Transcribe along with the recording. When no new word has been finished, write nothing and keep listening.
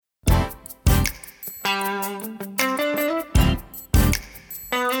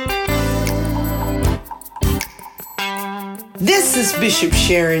This is Bishop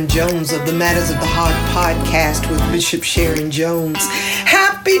Sharon Jones of the Matters of the Heart podcast with Bishop Sharon Jones.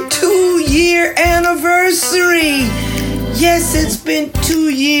 Happy 2-year anniversary. Yes, it's been 2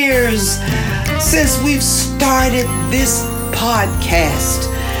 years since we've started this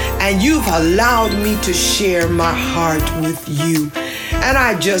podcast, and you've allowed me to share my heart with you. And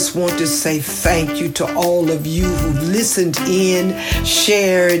I just want to say thank you to all of you who listened in,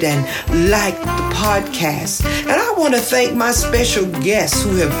 shared, and liked the podcast. And I want to thank my special guests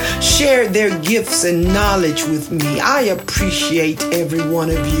who have shared their gifts and knowledge with me. I appreciate every one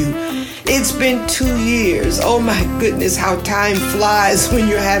of you. It's been 2 years. Oh my goodness, how time flies when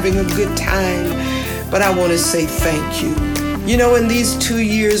you're having a good time. But I want to say thank you. You know, in these 2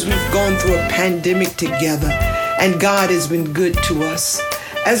 years, we've gone through a pandemic together, and God has been good to us.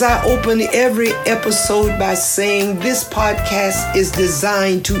 As I open every episode by saying this podcast is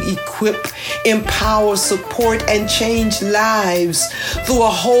designed to equip, empower, support, and change lives through a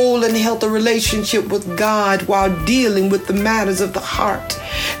whole and healthy relationship with God while dealing with the matters of the heart.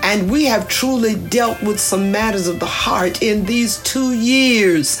 And we have truly dealt with some matters of the heart in these 2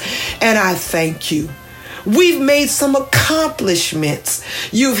 years, and I thank you. We've made some accomplishments.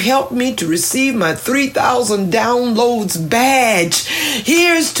 You've helped me to receive my 3,000 downloads badge.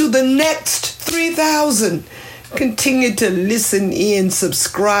 Here's to the next 3,000. Continue to listen in,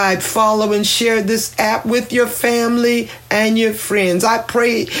 subscribe, follow, and share this app with your family and your friends. I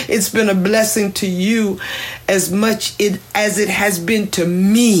pray it's been a blessing to you as much as it has been to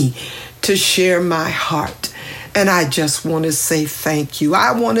me to share my heart. And I just want to say thank you.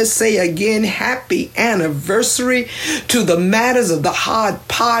 I want to say again, happy anniversary to the Matters of the Heart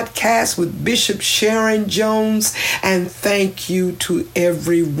podcast with Bishop Sharon Jones. And thank you to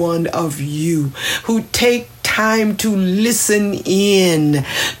every one of you who take time to listen in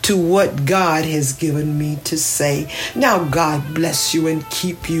to what God has given me to say. Now, God bless you and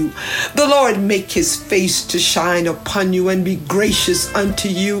keep you. The Lord make his face to shine upon you and be gracious unto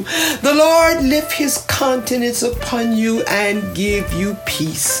you. The Lord lift his countenance upon you and give you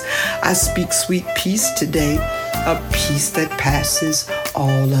peace. I speak sweet peace today, a peace that passes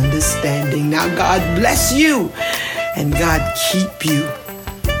all understanding. Now, God bless you and God keep you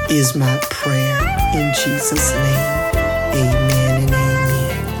is my prayer. In Jesus' name, amen.